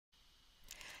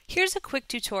Here's a quick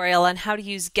tutorial on how to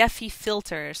use Gephi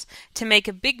filters to make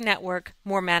a big network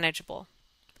more manageable.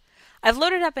 I've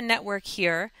loaded up a network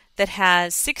here that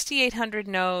has 6,800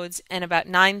 nodes and about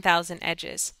 9,000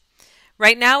 edges.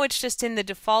 Right now it's just in the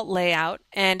default layout,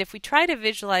 and if we try to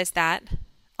visualize that,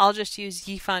 I'll just use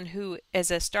Gephi as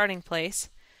a starting place.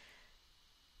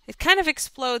 It kind of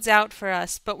explodes out for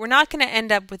us, but we're not going to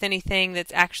end up with anything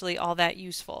that's actually all that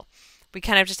useful. We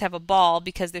kind of just have a ball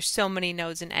because there's so many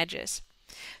nodes and edges.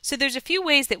 So there's a few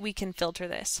ways that we can filter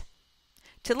this.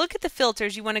 To look at the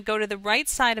filters, you want to go to the right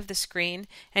side of the screen,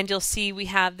 and you'll see we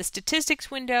have the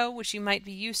statistics window, which you might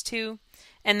be used to,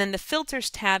 and then the filters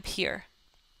tab here.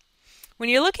 When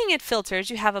you're looking at filters,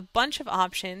 you have a bunch of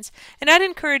options, and I'd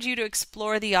encourage you to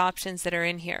explore the options that are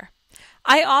in here.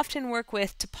 I often work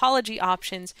with topology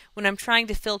options when I'm trying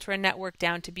to filter a network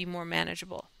down to be more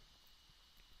manageable.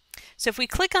 So if we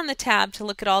click on the tab to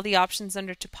look at all the options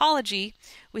under topology,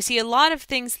 we see a lot of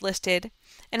things listed,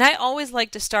 and I always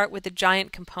like to start with the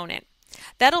giant component.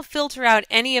 That'll filter out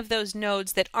any of those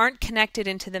nodes that aren't connected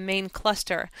into the main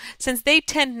cluster, since they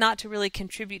tend not to really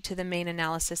contribute to the main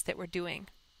analysis that we're doing.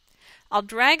 I'll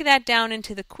drag that down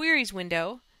into the queries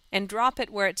window and drop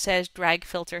it where it says drag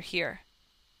filter here.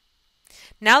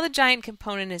 Now the giant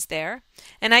component is there,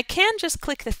 and I can just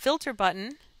click the filter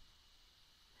button,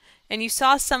 and you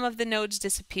saw some of the nodes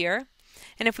disappear.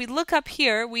 And if we look up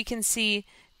here, we can see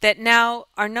that now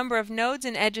our number of nodes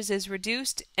and edges is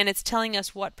reduced, and it's telling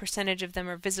us what percentage of them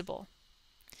are visible.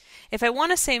 If I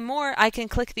want to say more, I can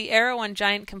click the arrow on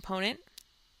giant component,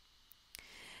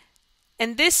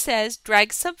 and this says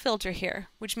drag subfilter here,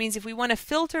 which means if we want to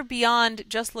filter beyond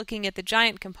just looking at the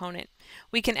giant component,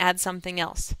 we can add something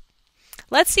else.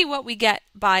 Let's see what we get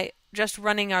by just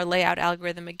running our layout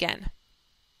algorithm again.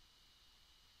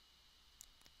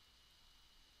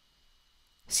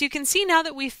 So you can see now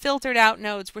that we've filtered out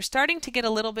nodes, we're starting to get a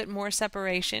little bit more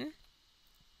separation.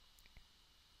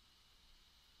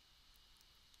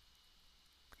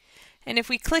 And if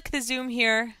we click the zoom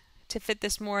here to fit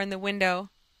this more in the window,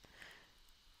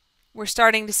 we're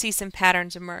starting to see some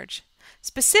patterns emerge.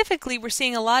 Specifically, we're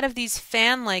seeing a lot of these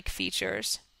fan-like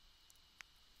features.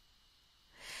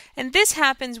 And this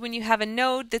happens when you have a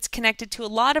node that's connected to a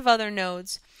lot of other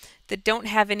nodes that don't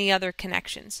have any other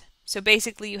connections. So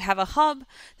basically you have a hub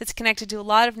that's connected to a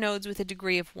lot of nodes with a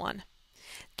degree of 1.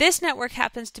 This network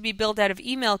happens to be built out of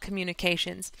email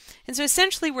communications, and so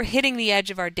essentially we're hitting the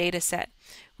edge of our data set.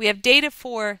 We have data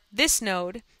for this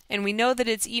node, and we know that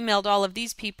it's emailed all of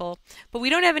these people, but we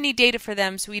don't have any data for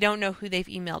them, so we don't know who they've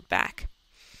emailed back.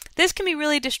 This can be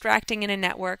really distracting in a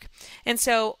network, and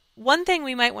so one thing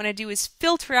we might want to do is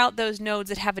filter out those nodes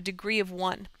that have a degree of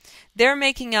 1. They're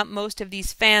making up most of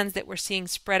these fans that we're seeing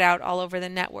spread out all over the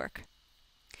network.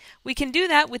 We can do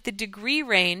that with the degree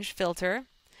range filter.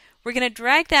 We're going to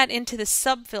drag that into the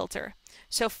subfilter.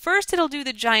 So first it'll do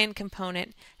the giant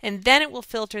component, and then it will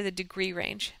filter the degree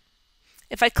range.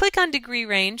 If I click on degree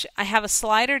range, I have a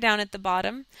slider down at the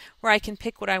bottom where I can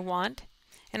pick what I want,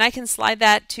 and I can slide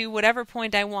that to whatever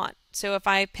point I want. So if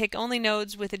I pick only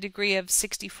nodes with a degree of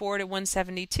 64 to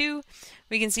 172,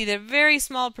 we can see that a very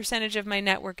small percentage of my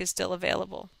network is still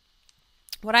available.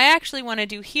 What I actually want to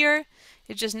do here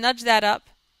is just nudge that up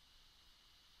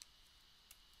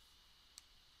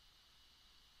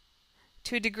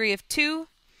to a degree of 2,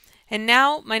 and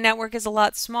now my network is a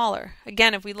lot smaller.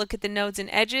 Again, if we look at the nodes and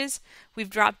edges, we've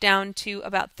dropped down to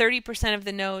about 30% of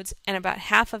the nodes and about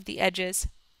half of the edges.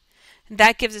 And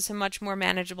that gives us a much more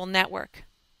manageable network.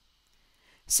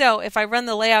 So if I run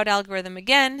the layout algorithm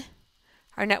again,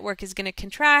 our network is going to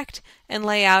contract and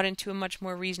lay out into a much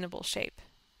more reasonable shape.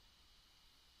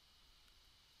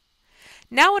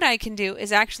 Now what I can do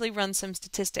is actually run some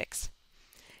statistics.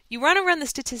 You want to run the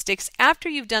statistics after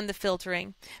you've done the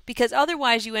filtering, because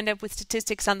otherwise you end up with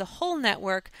statistics on the whole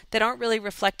network that aren't really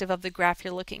reflective of the graph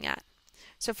you're looking at.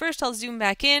 So first I'll zoom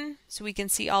back in so we can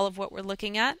see all of what we're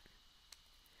looking at.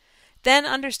 Then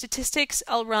under statistics,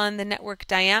 I'll run the network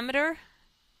diameter.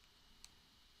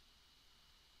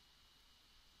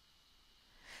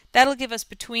 That'll give us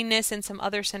betweenness and some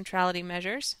other centrality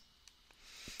measures.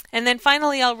 And then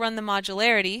finally I'll run the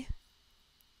modularity.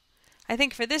 I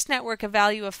think for this network a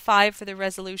value of 5 for the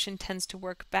resolution tends to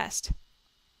work best.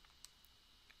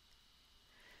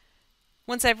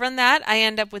 Once I've run that, I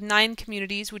end up with 9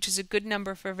 communities, which is a good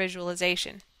number for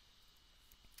visualization.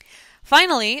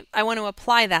 Finally, I want to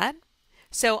apply that.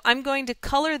 So I'm going to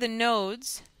color the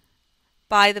nodes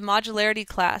by the modularity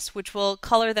class, which will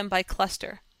color them by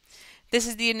cluster. This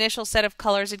is the initial set of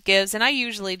colors it gives, and I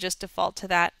usually just default to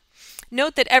that.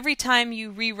 Note that every time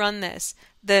you rerun this,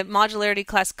 the modularity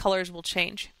class colors will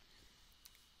change.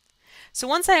 So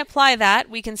once I apply that,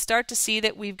 we can start to see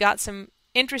that we've got some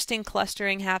interesting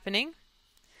clustering happening.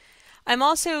 I'm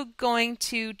also going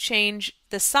to change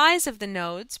the size of the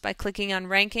nodes by clicking on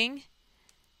Ranking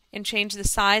and change the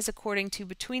size according to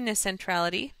betweenness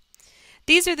centrality.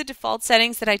 These are the default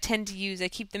settings that I tend to use. I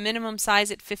keep the minimum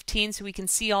size at 15 so we can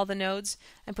see all the nodes,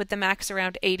 and put the max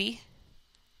around 80.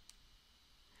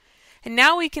 And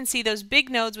now we can see those big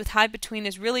nodes with high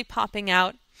betweenness really popping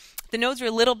out. The nodes are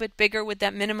a little bit bigger with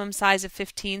that minimum size of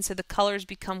 15, so the colors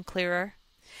become clearer.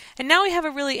 And now we have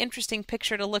a really interesting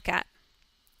picture to look at.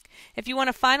 If you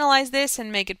want to finalize this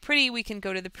and make it pretty, we can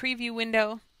go to the preview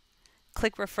window,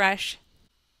 click refresh.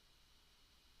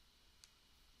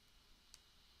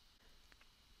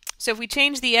 So if we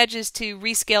change the edges to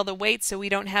rescale the weight so we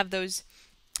don't have those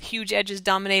huge edges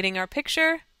dominating our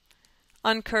picture,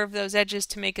 uncurve those edges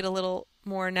to make it a little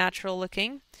more natural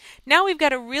looking. Now we've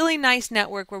got a really nice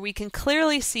network where we can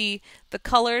clearly see the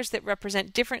colors that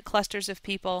represent different clusters of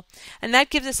people, and that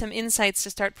gives us some insights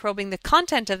to start probing the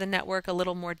content of the network a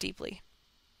little more deeply.